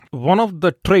one of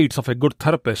the traits of a good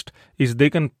therapist is they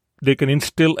can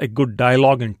instill a good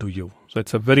dialogue into you. So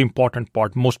it's a very important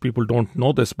part. Most people don't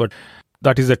know this, but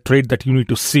that is a trait that you need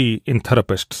to see in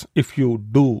therapists if you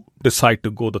do decide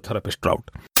to go the therapist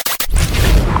route.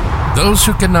 Those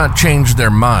who cannot change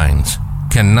their minds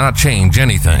cannot change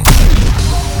anything.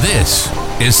 This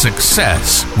is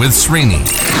Success with Srini.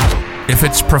 If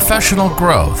it's professional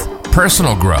growth,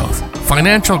 personal growth,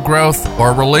 financial growth,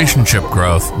 or relationship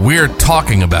growth, we're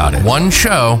talking about it. One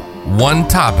show, one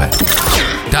topic.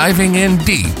 Diving in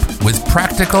deep with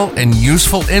practical and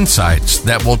useful insights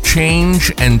that will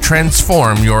change and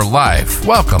transform your life.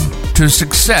 Welcome to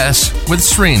Success with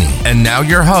Srini. And now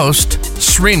your host,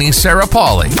 Srini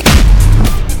Sarapalli.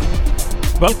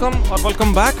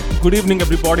 Welcome back. Good evening,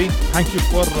 everybody. Thank you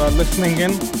for listening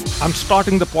in. I'm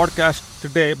starting the podcast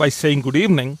today by saying good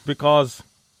evening because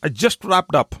I just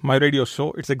wrapped up my radio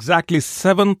show. It's exactly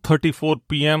 7:34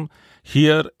 p.m.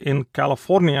 here in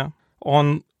California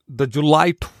on the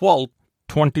July 12th,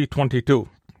 2022.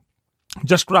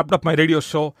 Just wrapped up my radio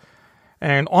show.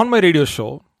 And on my radio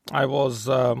show, I was,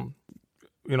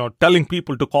 telling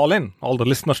people to call in, all the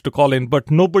listeners to call in,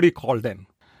 but nobody called in.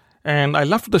 And I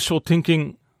left the show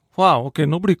thinking, wow, okay,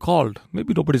 nobody called.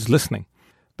 Maybe nobody's listening.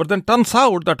 But then turns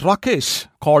out that Rakesh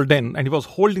called in and he was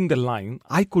holding the line.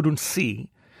 I couldn't see,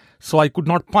 so I could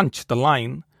not punch the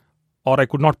line or I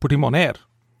could not put him on air.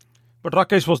 But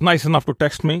Rakesh was nice enough to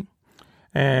text me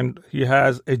and he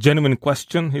has a genuine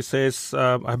question. He says,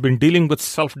 I've been dealing with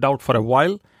self-doubt for a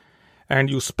while. And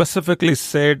you specifically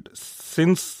said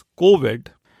since COVID,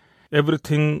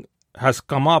 everything has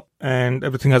come up and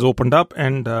everything has opened up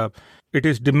and it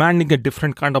is demanding a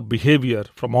different kind of behavior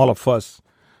from all of us.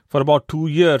 For about 2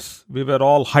 years, we were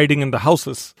all hiding in the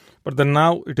houses, but then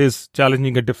now it is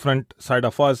challenging a different side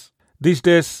of us. These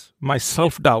days, my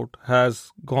self-doubt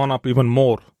has gone up even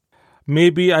more.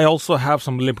 Maybe I also have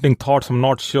some limiting thoughts. I'm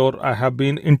not sure. I have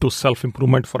been into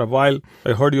self-improvement for a while.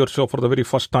 I heard your show for the very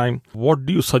first time. What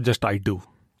do you suggest I do?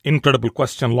 Incredible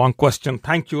question, long question.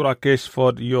 Thank you, Rakesh,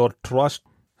 for your trust.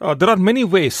 There are many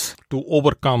ways to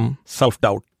overcome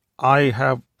self-doubt. I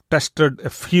have tested a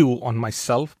few on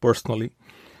myself personally,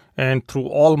 and through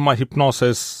all my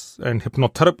hypnosis and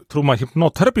through my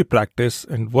hypnotherapy practice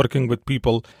and working with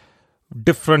people,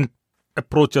 different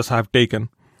approaches I have taken.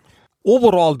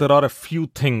 Overall, there are a few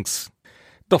things.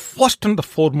 The first and the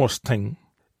foremost thing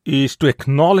is to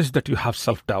acknowledge that you have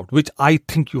self-doubt, which I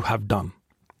think you have done,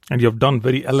 and you have done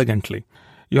very elegantly.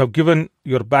 You have given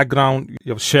your background,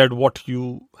 you have shared what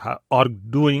you are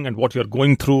doing and what you are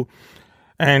going through,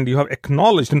 and you have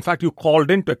acknowledged, in fact, you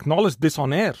called in to acknowledge this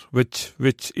on air, which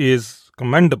is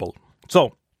commendable.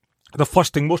 So, the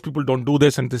first thing, most people don't do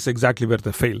this, and this is exactly where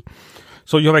they fail.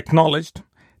 So, you have acknowledged.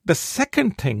 The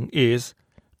second thing is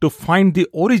to find the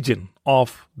origin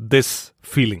of this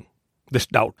feeling, this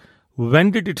doubt.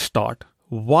 When did it start?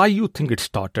 Why you think it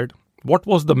started? What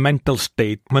was the mental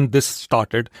state when this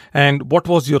started? And what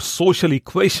was your social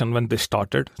equation when this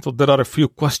started? So there are a few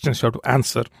questions you have to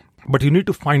answer, but you need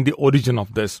to find the origin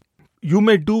of this. You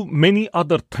may do many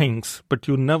other things, but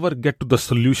you never get to the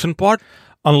solution part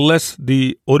unless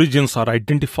the origins are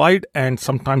identified, and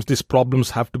sometimes these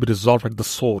problems have to be resolved at the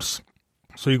source.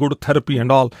 So you go to therapy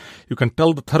and all, you can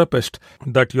tell the therapist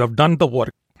that you have done the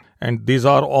work and these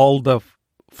are all the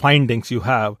findings you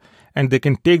have. And they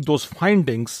can take those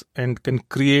findings and can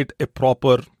create a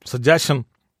proper suggestion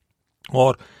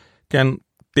or can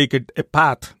take it a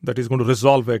path that is going to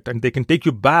resolve it. And they can take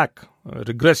you back,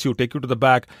 regress you, take you to the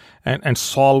back and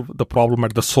solve the problem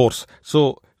at the source.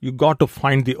 So you got to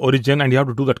find the origin and you have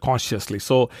to do that consciously.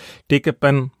 So take a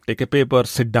pen, take a paper,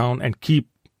 sit down and keep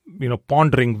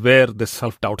pondering where this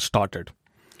self-doubt started.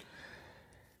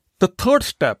 The third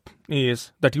step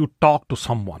is that you talk to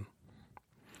someone.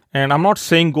 And I'm not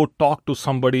saying go talk to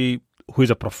somebody who is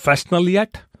a professional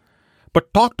yet,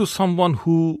 but talk to someone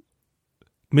who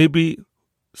maybe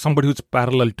somebody who's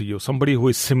parallel to you, somebody who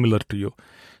is similar to you,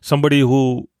 somebody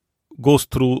who goes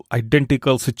through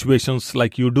identical situations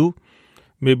like you do,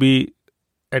 maybe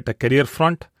at a career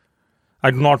front.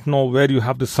 I do not know where you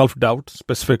have the self-doubt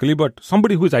specifically, but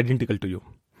somebody who is identical to you,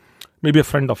 maybe a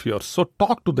friend of yours. So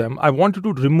talk to them. I want you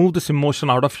to remove this emotion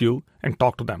out of you and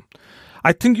talk to them.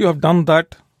 I think you have done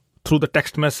that through the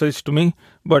text message to me,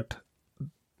 but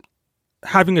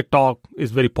having a talk is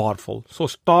very powerful. So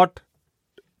start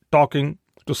talking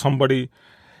to somebody.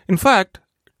 In fact,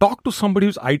 talk to somebody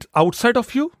who's outside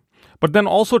of you, but then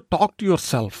also talk to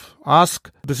yourself. Ask,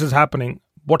 this is happening.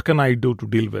 What can I do to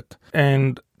deal with?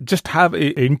 And just have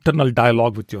an internal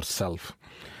dialogue with yourself.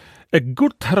 A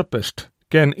good therapist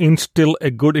can instill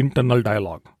a good internal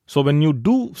dialogue. So when you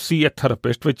do see a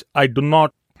therapist, which I do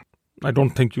not I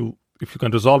don't think if you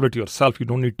can resolve it yourself, you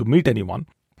don't need to meet anyone.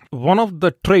 One of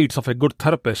the traits of a good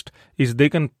therapist is they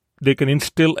can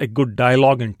instill a good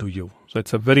dialogue into you. So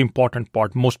it's a very important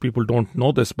part. Most people don't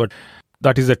know this, but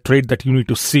that is a trait that you need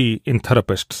to see in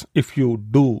therapists if you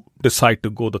do decide to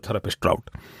go the therapist route.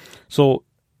 So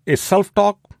a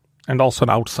self-talk and also an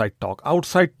outside talk.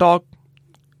 Outside talk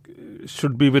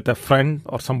should be with a friend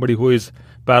or somebody who is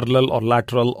parallel or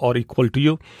lateral or equal to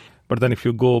you. But then if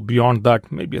you go beyond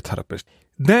that, maybe a therapist.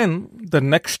 Then the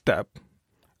next step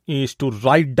is to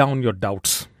write down your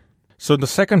doubts. So the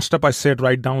second step, I said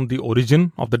write down the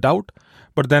origin of the doubt,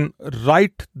 but then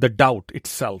write the doubt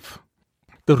itself.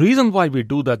 The reason why we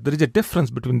do that, there is a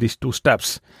difference between these two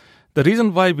steps. The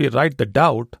reason why we write the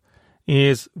doubt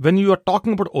is when you are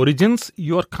talking about origins,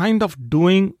 you are kind of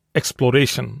doing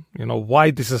exploration,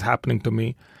 why this is happening to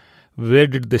me, where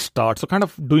did this start? So kind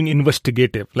of doing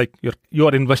investigative, like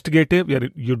you're investigative,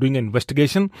 you're doing an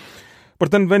investigation. But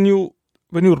then when you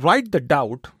write the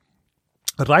doubt,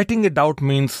 writing a doubt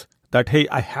means that, hey,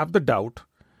 I have the doubt.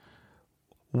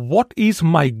 What is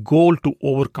my goal to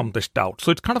overcome this doubt?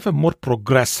 So it's kind of a more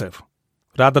progressive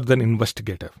rather than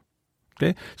investigative.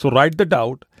 Okay, so write the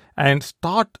doubt and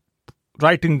start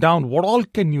writing down what all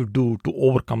can you do to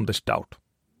overcome this doubt.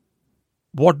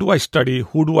 What do I study?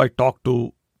 Who do I talk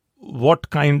to? What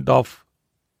kind of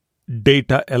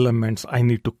data elements I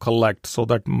need to collect so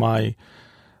that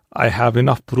I have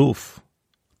enough proof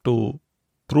to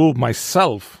prove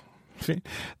myself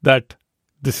that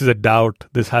this is a doubt,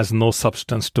 this has no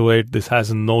substance to it, this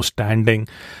has no standing,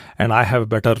 and I have a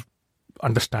better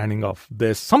understanding of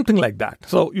this, something like that.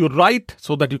 So you write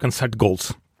so that you can set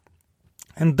goals.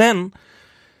 And then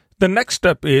the next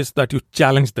step is that you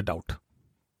challenge the doubt.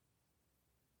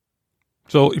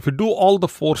 So if you do all the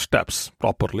 4 steps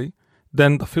properly,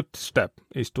 then the 5th step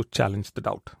is to challenge the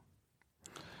doubt.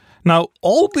 Now,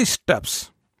 all these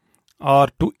steps are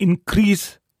to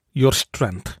increase your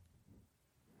strength,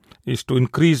 is to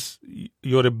increase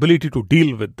your ability to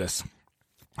deal with this.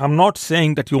 I'm not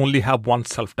saying that you only have one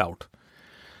self-doubt.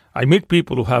 I meet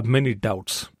people who have many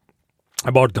doubts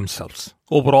about themselves.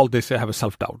 Overall, they say I have a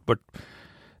self-doubt, but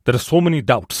there are so many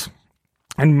doubts.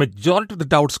 And majority of the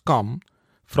doubts come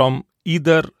from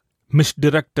either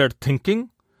misdirected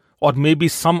thinking or maybe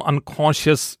some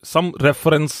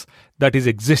reference that is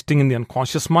existing in the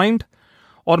unconscious mind,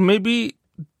 or maybe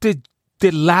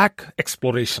they lack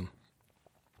exploration.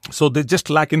 So they just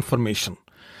lack information.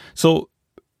 So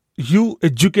you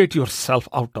educate yourself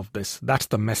out of this. That's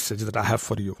the message that I have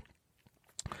for you.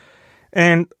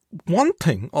 And one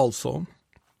thing also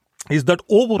is that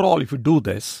overall, if you do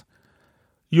this,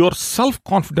 your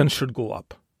self-confidence should go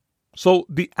up. So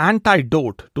the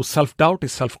antidote to self-doubt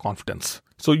is self-confidence.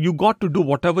 So you got to do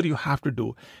whatever you have to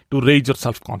do to raise your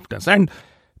self-confidence. And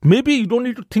maybe you don't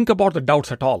need to think about the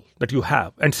doubts at all that you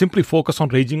have and simply focus on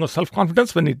raising your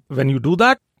self-confidence. When you do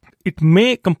that, it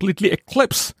may completely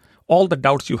eclipse all the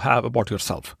doubts you have about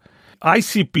yourself. I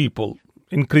see people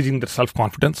increasing their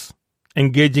self-confidence,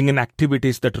 engaging in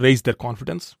activities that raise their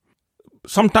confidence.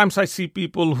 Sometimes I see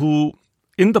people who,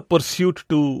 in the pursuit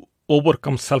to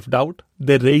overcome self-doubt,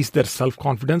 they raise their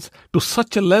self-confidence to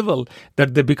such a level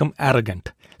that they become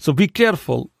arrogant. So be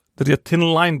careful. There is a thin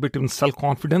line between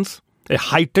self-confidence, a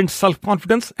heightened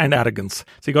self-confidence, and arrogance.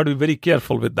 So you got to be very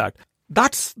careful with that.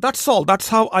 That's all. That's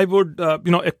how I would,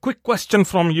 a quick question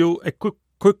from you, a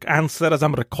quick answer as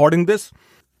I'm recording this.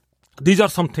 These are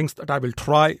some things that I will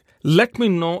try. Let me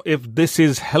know if this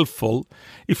is helpful.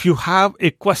 If you have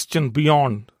a question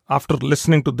beyond, after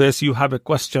listening to this, you have a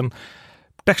question,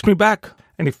 text me back.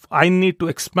 And if I need to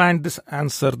expand this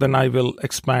answer, then I will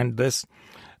expand this.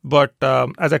 But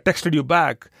as I texted you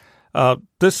back,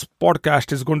 this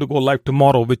podcast is going to go live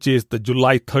tomorrow, which is the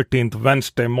July 13th,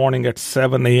 Wednesday morning at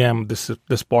 7 a.m. This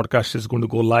podcast is going to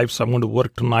go live. So I'm going to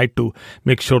work tonight to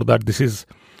make sure that this is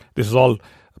all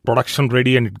production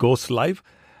ready and it goes live.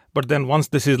 But then once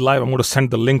this is live, I'm going to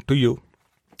send the link to you.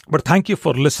 But thank you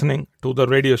for listening to the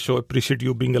radio show. Appreciate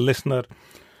you being a listener.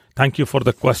 Thank you for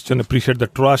the question. Appreciate the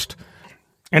trust.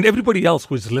 And everybody else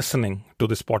who is listening to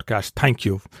this podcast, thank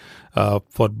you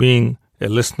for being a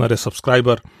listener, a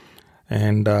subscriber.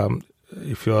 And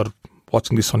if you're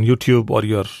watching this on YouTube or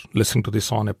you're listening to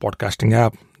this on a podcasting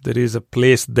app, there is a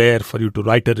place there for you to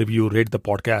write a review, rate the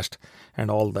podcast,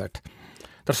 and all that.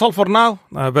 That's all for now.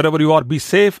 Wherever you are, be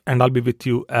safe, and I'll be with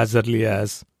you as early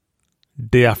as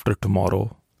day after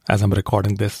tomorrow, as I'm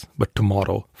recording this, but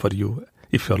tomorrow for you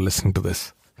if you're listening to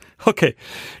this. Okay,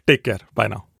 take care. Bye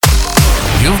now.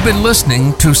 You've been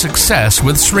listening to Success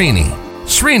with Srini.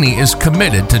 Srini is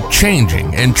committed to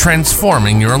changing and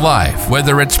transforming your life,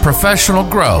 whether it's professional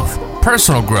growth,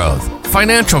 personal growth,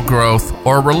 financial growth,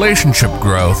 or relationship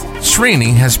growth,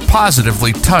 Srini has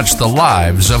positively touched the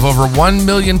lives of over 1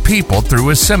 million people through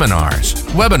his seminars,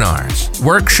 webinars,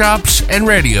 workshops, and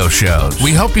radio shows.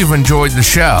 We hope you've enjoyed the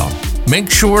show.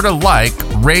 Make sure to like,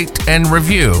 rate, and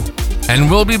review. And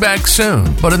we'll be back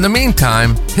soon. But in the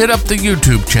meantime, hit up the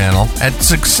YouTube channel at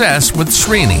Success with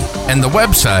Srini and the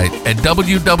website at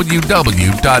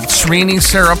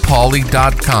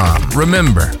www.srinisarapalli.com.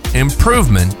 Remember,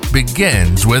 improvement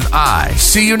begins with I.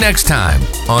 See you next time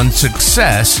on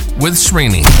Success with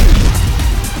Srini.